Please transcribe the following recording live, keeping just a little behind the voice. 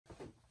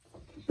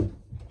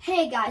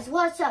Hey guys,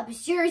 what's up?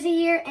 It's Jersey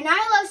here, and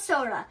I love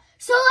soda.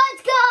 So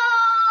let's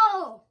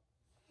go!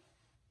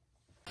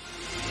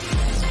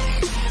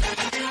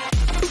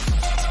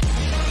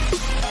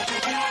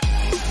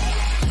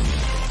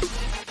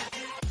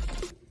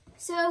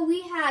 So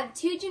we have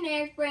 2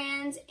 generic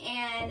brands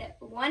and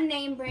 1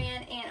 name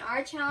brand, and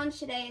our challenge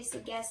today is to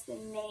guess the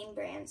name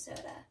brand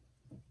soda.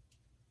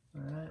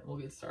 Alright, we'll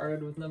get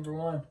started with number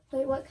 1.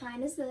 Wait, what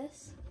kind is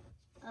this?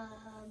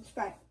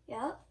 Sprite.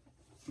 Yep.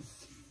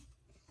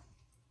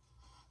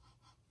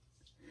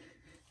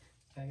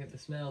 Gotta get the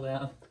smell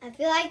down. I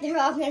feel like they're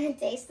all gonna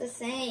taste the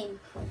same.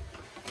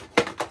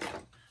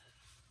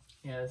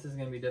 Yeah, this is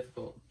gonna be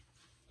difficult.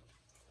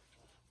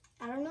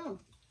 I don't know.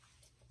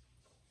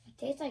 It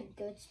tastes like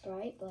good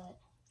Sprite, but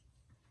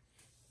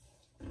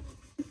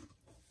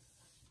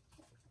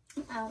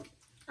I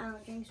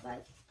don't drink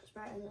Sprite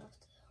enough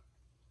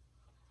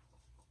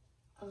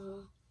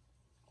to.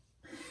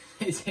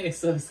 They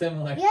taste so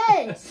similar.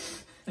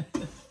 Yes.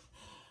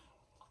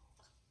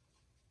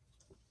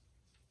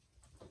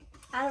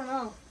 I don't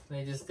know.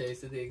 They just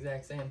tasted the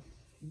exact same.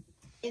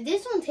 If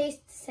this one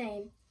tastes the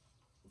same.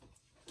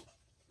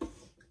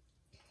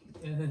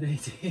 And then they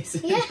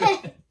taste. Yeah.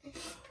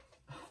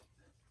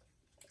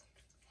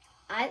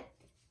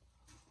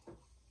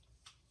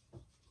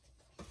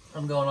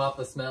 I'm going off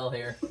the smell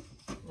here,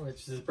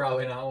 which is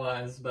probably not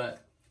wise,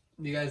 but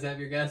do you guys have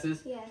your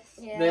guesses? Yes.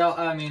 Yeah. They all,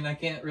 I mean, I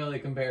can't really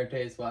compare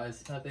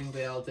taste-wise. I think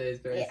they all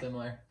taste very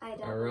similar. I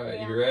don't. All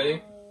right, you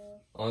ready?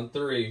 On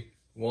 3.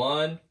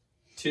 1,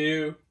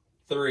 2,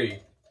 3.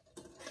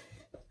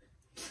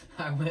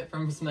 I went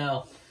from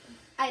smell.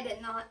 I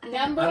did not.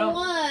 Number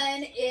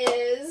 1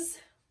 is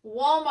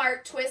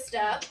Walmart Twist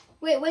Up.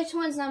 Wait, which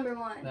one's number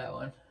 1? That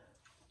one.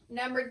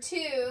 Number 2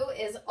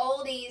 is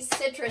Oldie's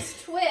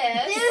Citrus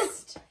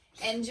Twist.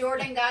 And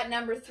Jordan got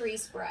number 3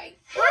 Sprite.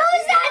 How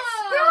is that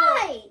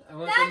Sprite?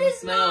 That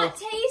does not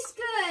taste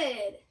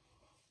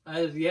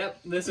good. Yep,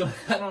 this one,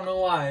 I don't know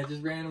why. I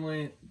just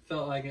randomly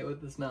felt like it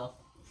with the smell.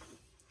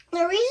 The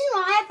reason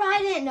why I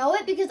probably didn't know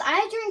it because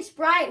I drink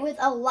Sprite with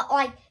a lot,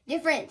 like,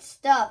 different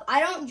stuff.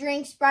 I don't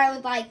drink Sprite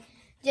with, like,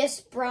 just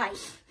Sprite.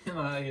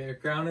 You're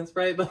crowning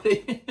Sprite,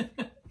 buddy.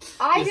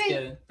 I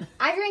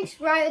drink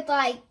Sprite with,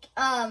 like,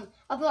 I'll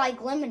put,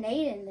 like,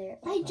 lemonade in there.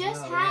 I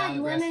just had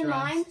lemon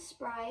lime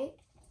Sprite.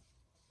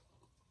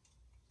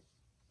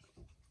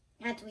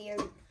 That's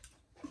weird.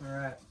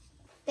 Alright.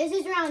 This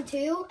is round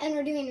 2, and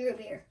we're doing root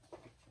beer.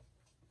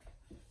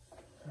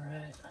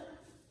 Alright.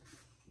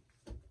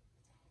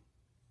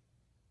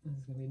 This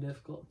is going to be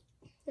difficult.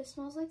 This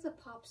smells like the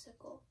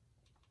popsicle.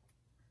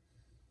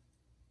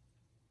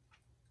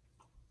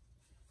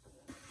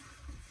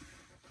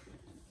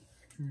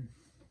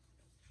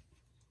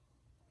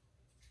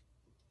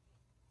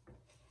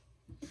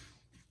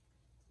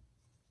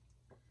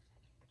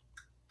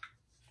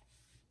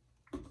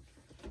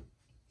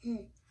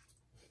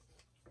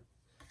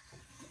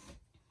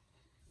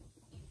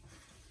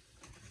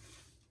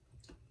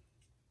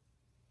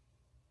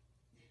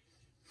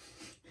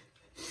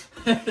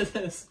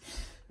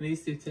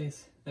 These two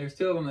taste. There's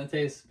 2 of them that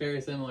taste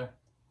very similar.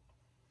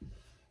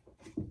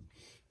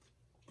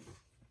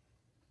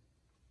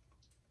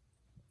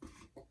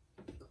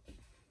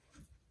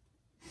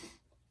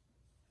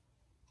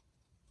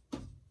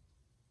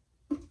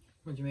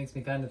 Which makes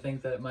me kind of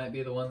think that it might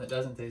be the one that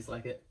doesn't taste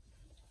like it.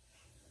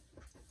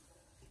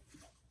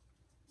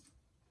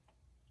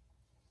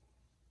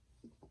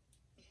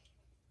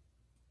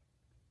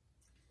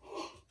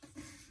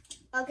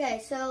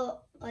 Okay, so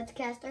let's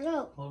cast our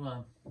vote. Hold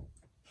on.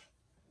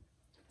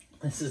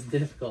 This is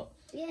difficult.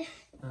 Yeah.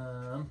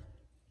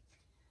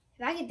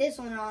 If I get this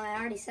one wrong, I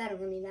already said I'm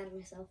gonna be mad at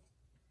myself.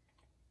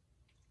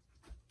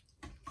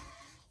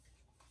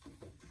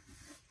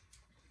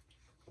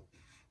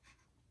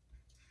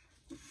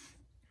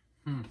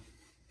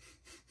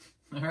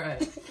 All right.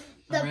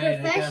 The I'm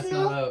ready to cast my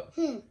professional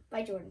vote.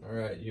 by Jordan. All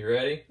right, you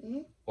ready? Mm-hmm.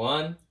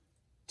 1,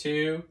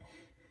 2,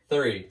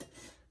 3.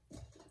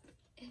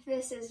 If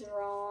this is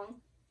wrong,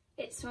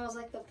 it smells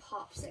like the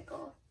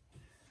popsicle.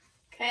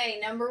 Okay,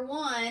 number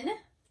 1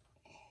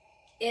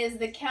 is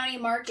the County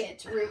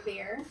Market Root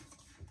Beer.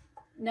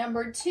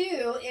 Number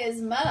 2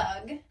 is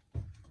Mug.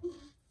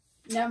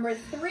 Number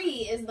 3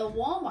 is the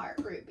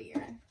Walmart Root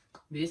Beer.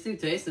 These 2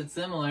 tasted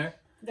similar.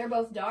 They're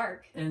both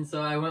dark. And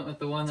so I went with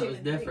the one that 2 was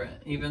and 3.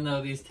 different, even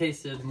though these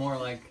tasted more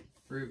like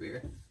root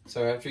beer.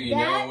 So after you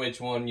know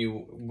which one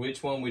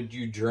would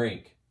you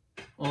drink?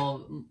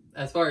 Well,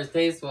 as far as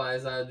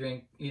taste-wise, I would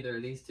drink either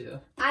of these 2.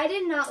 I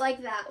did not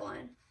like that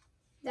one.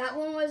 That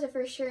one was a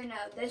for sure no.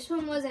 This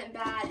one wasn't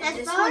bad. And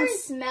this As far one Oh,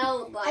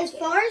 smelled like As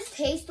far as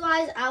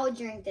taste-wise, I would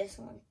drink this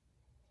one.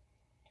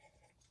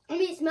 I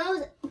mean, it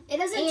smells... It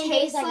doesn't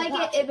taste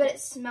like it, but it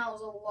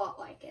smells a lot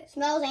like it.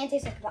 Smells and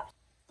tastes like a pop.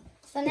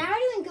 So now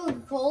we're doing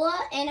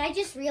Coca-Cola, and I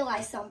just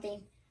realized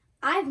something.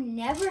 I've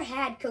never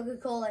had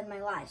Coca-Cola in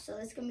my life, so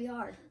this is going to be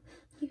hard.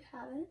 You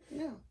haven't?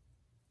 No.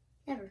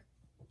 Never.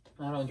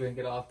 I don't drink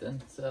it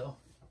often, so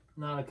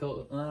not a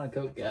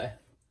Coke guy.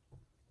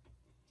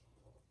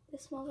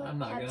 This smells like I'm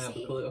not Pepsi. gonna have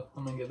a clue.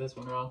 I'm gonna get this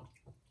one wrong.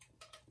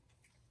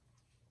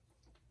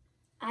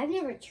 I've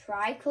never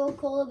tried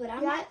Coca-Cola, but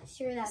I'm not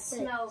sure that's it.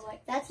 Smells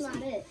like That's not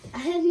it. I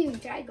haven't even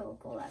tried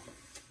Coca-Cola.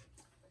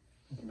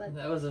 But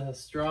that was a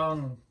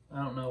strong,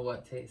 I don't know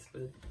what taste,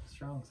 but it's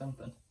strong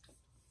something.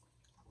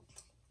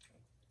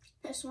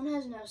 This one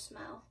has no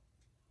smell.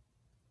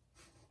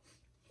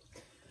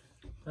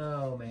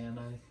 Oh man,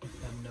 I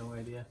have no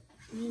idea.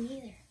 Me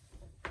neither.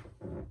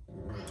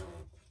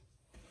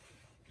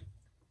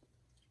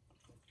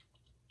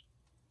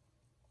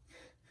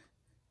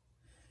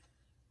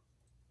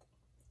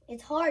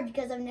 It's hard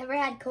because I've never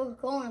had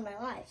Coca-Cola in my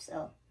life,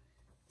 so.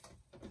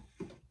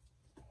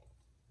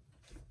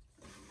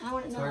 I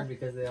want to It's know. hard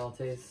because they all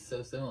taste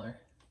so similar.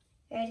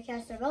 Ready to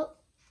cast their vote?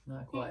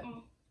 Not quite.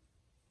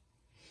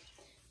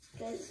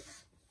 Because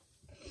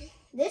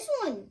this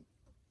one,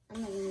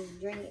 I'm not going to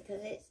drink it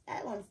because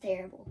that one's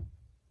terrible.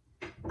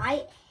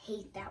 I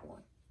hate that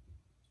one.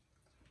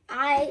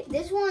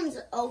 This one's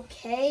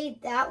okay.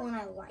 That one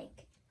I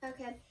like.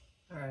 Okay.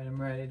 All right, I'm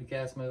ready to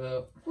cast my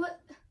vote. What?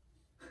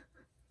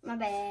 My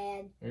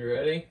bad. You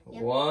ready?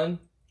 Yep. 1,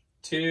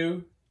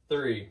 2,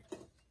 3.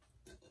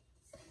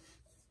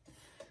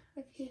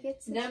 If he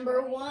gets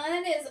Number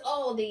 1 is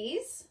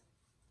Aldi's.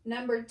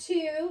 Number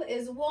 2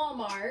 is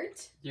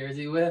Walmart.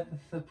 Jersey with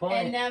the point.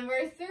 And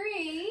number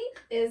 3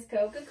 is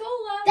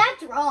Coca-Cola.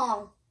 That's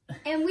wrong.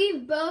 And we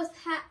both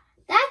have.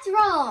 That's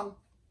wrong.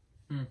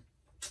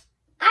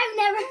 I've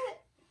never.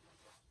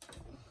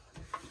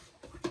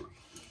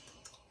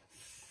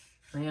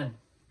 Man,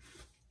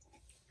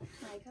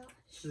 My gosh.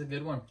 this is a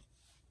good one.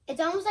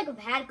 It's almost like I've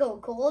had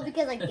Coca-Cola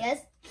because I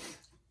guessed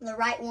the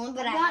right one,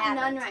 but I got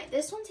haven't. none right.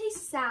 This one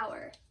tastes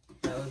sour.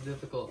 That was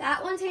difficult.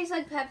 That one tastes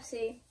like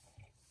Pepsi.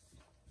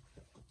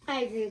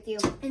 I agree with you.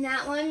 And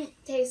that one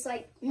tastes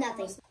like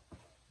Nothing.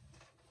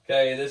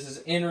 Okay, this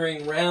is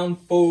entering round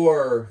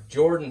 4.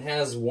 Jordan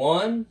has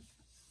 1.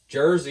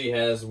 Jersey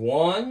has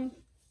 1.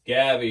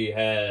 Gabby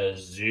has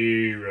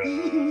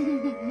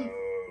 0.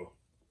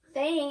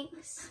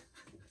 Thanks.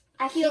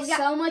 I feel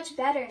so much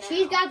better now.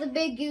 She's got the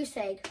big goose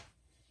egg.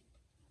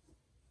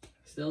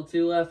 Still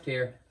 2 left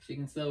here. She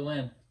can still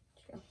win.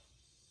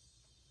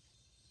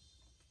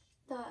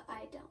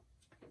 I don't.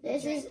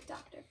 This drink is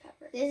Dr.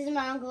 Pepper. This is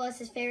my Uncle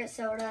Les's favorite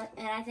soda,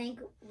 and I think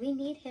we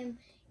need him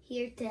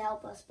here to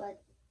help us, but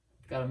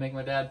Gotta make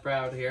my dad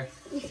proud here.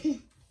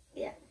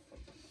 yeah.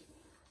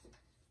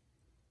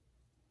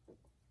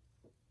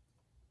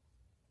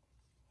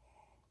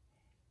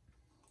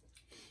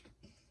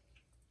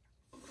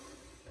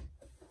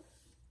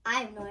 I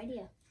have no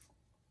idea.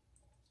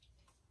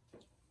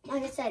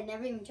 Like I said,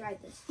 never even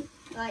tried this.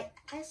 Like,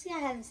 actually, I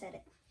haven't said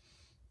it.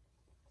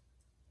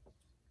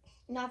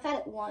 No, I've had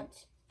it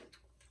once.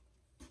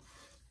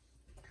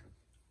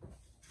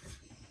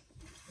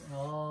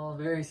 All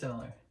very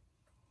similar.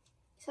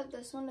 Except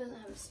this one doesn't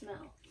have a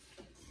smell.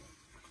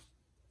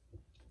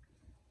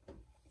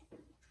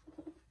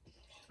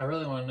 I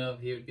really want to know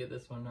if he would get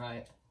this one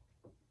right.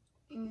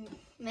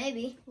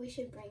 Maybe. We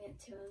should bring it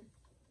to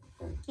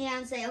him. Yeah,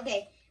 and say,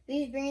 okay, we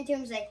just bring it to him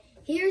and say,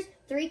 here's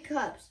 3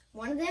 cups.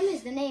 One of them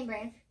is the name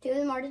brand. 2 of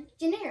them are the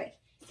generic.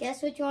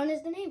 Guess which one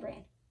is the name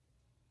brand?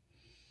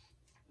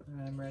 All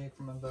right, I'm ready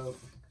for my vote.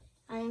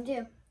 I am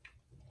too.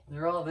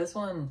 They're all this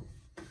one.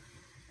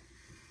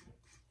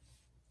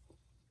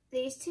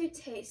 These 2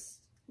 taste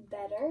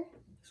better.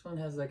 This one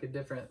has like a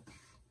different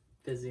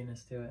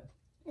fizziness to it.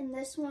 And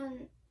this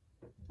one,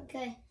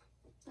 Okay,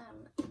 I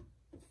don't know.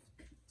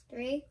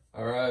 3.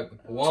 All right,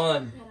 1, I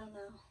don't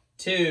know.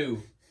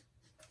 2,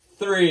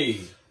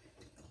 3.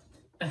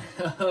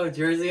 Oh,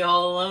 Jersey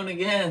all alone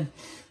again.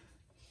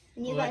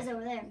 And you What? guys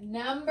over there.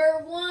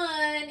 Number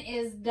 1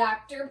 is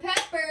Dr.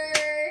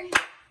 Pepper.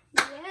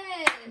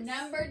 Yes.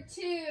 Number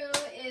 2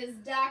 is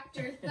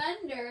Dr.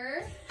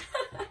 Thunder.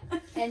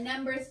 And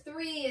number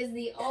 3 is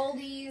the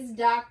Aldi's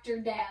Dr.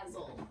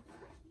 Dazzle.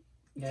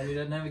 Gabby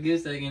doesn't have a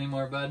goose egg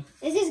anymore, bud.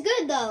 This is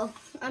good though.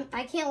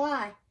 I can't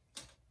lie.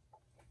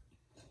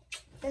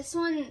 This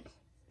one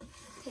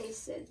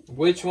tasted.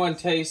 Which one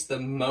tastes the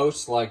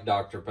most like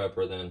Dr.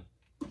 Pepper then?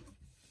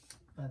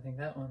 I think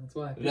that one. That's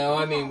why. No,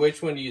 I mean,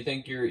 which one do you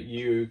think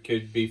you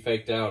could be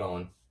faked out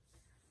on?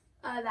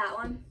 That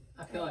one.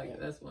 I feel like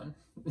this one.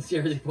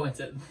 Jersey points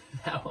at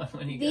that one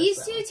when he These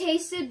guessed that 2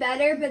 tasted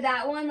better, but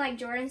that one, like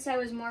Jordan said,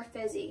 was more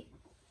fizzy.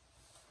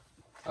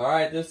 All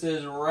right, this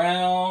is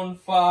round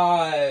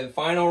 5.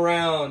 Final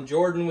round.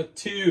 Jordan with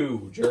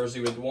 2. Jersey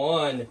with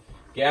 1.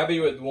 Gabby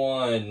with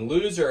 1.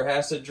 Loser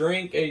has to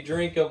drink a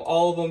drink of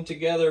all of them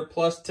together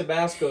plus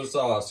Tabasco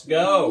sauce.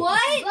 Go.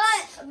 What?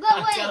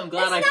 But wait. I'm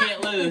glad I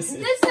can't lose.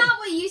 That's not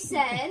what you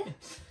said.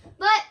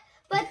 But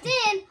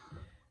then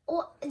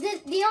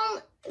the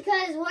only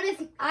because what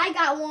if I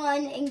got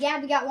 1 and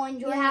Gabby got 1, You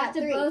Jordan have got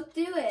to 3? both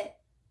do it.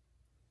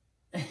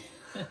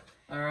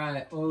 All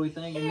right, what are we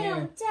thinking here?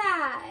 Ew,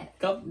 Dad.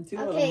 Two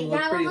of Okay, them look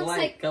that pretty one looks light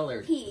like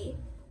colored. Pea.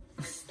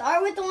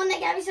 Start with the one that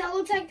Gabby said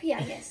looks like pea,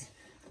 I guess.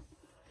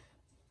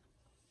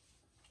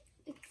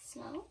 It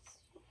smells.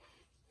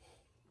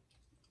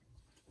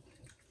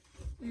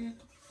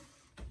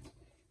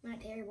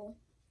 Not terrible.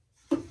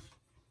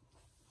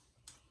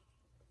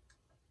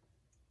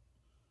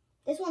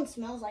 This one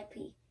smells like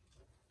pee.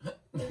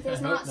 It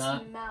does not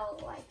smell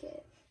like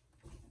it.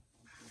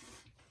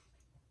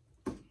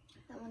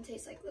 That one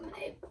tastes like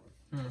lemonade.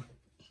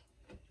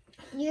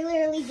 You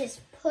literally just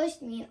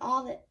pushed me and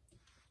all the...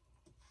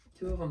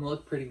 2 of them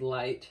look pretty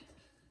light.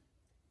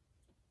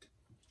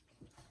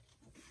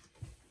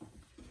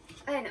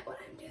 I know what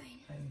I'm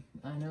doing.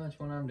 I know which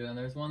one I'm doing.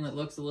 There's one that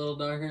looks a little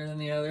darker than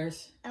the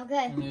others.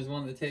 Okay. And there's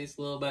one that tastes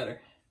a little better.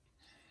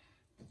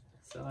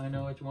 So I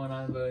know which one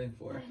I'm voting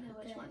for. I know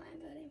which one I'm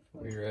voting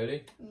for. We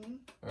ready?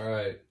 Mm-hmm. All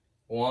right.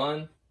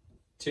 1,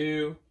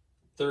 2,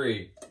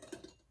 3.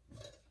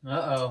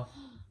 Uh-oh.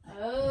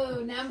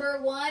 Oh,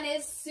 number 1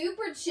 is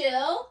Super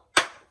Chill.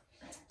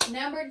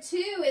 Number 2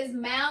 is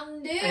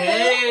Mountain Dew.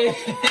 Hey!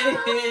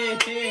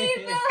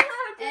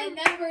 And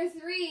number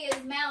 3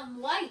 is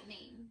Mountain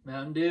Lightning.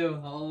 Mountain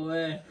Dew, all the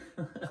way.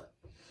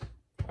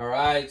 All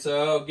right,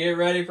 so get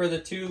ready for the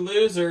 2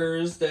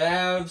 losers to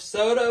have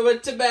soda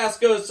with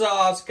Tabasco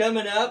sauce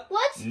coming up.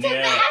 What's next.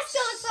 Tabasco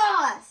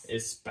sauce?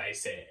 It's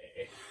spicy.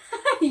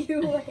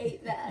 You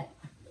hate that.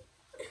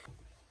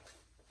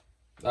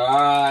 All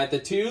right, the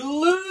 2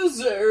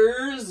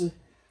 losers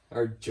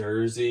are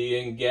Jersey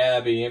and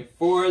Gabby, and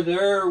for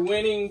their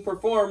winning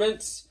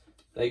performance,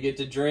 they get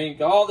to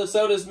drink all the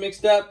sodas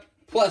mixed up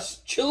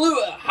plus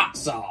Cholula hot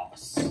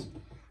sauce.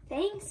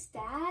 Thanks,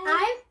 Dad.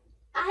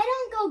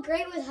 I don't go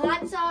great with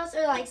hot sauce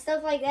or like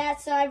stuff like that,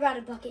 so I brought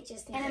a bucket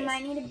just in case. And I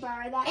might need to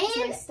borrow that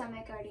because my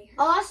stomach already hurts.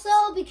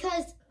 Also,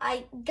 because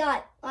I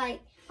got I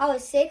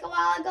was sick a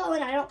while ago,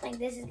 and I don't think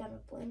this is gonna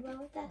blend well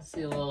with that. I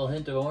see a little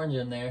hint of orange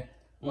in there.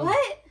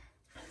 What?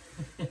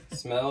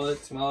 Smell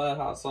it. Smell that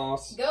hot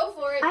sauce. Go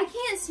for it. I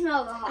can't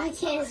smell the hot I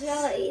can't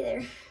smell it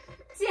either.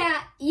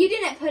 Yeah, you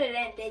didn't put it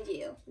in, did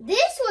you?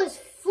 This was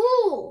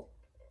full.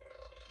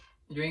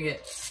 Drink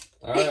it.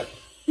 All right.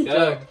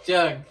 Go.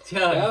 Chug.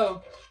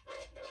 Go.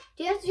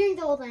 Do you have to drink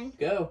the whole thing?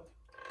 Go.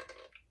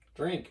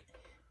 Drink.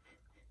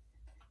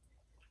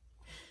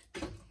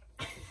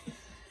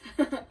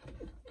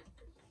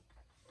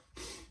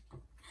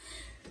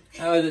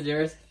 How is it,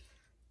 Jers?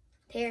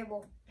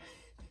 Terrible.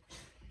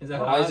 Is that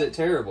Why hot? is it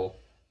terrible?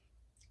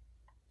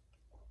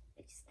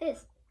 It's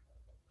this.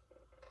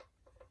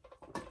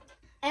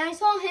 And I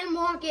saw him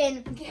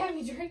walking.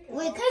 Gabby, drink it.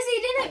 With, Because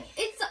he didn't.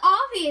 It's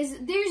obvious.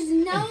 There's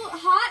no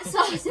hot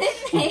sauce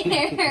in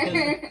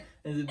there.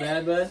 Is it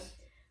bad, bud?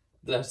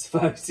 That's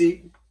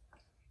spicy.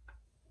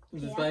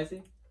 Is it Yeah.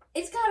 spicy?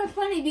 It's kind of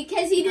funny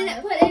because he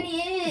didn't put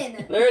any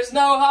in. There's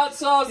no hot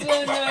sauce in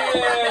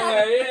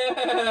there.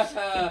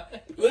 Yeah.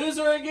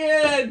 Loser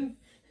again.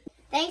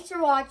 Thanks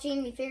for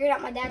watching. We figured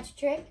out my dad's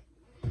trick.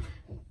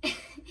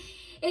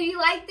 If you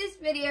like this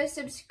video,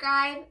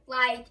 subscribe,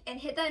 like, and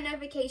hit that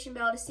notification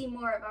bell to see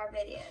more of our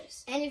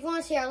videos. And if you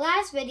want to see our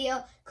last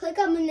video, click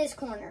up in this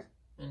corner.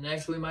 And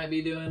next we might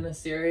be doing a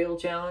cereal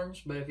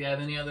challenge, but if you have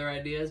any other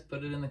ideas,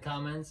 put it in the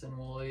comments and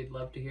we'd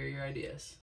love to hear your ideas.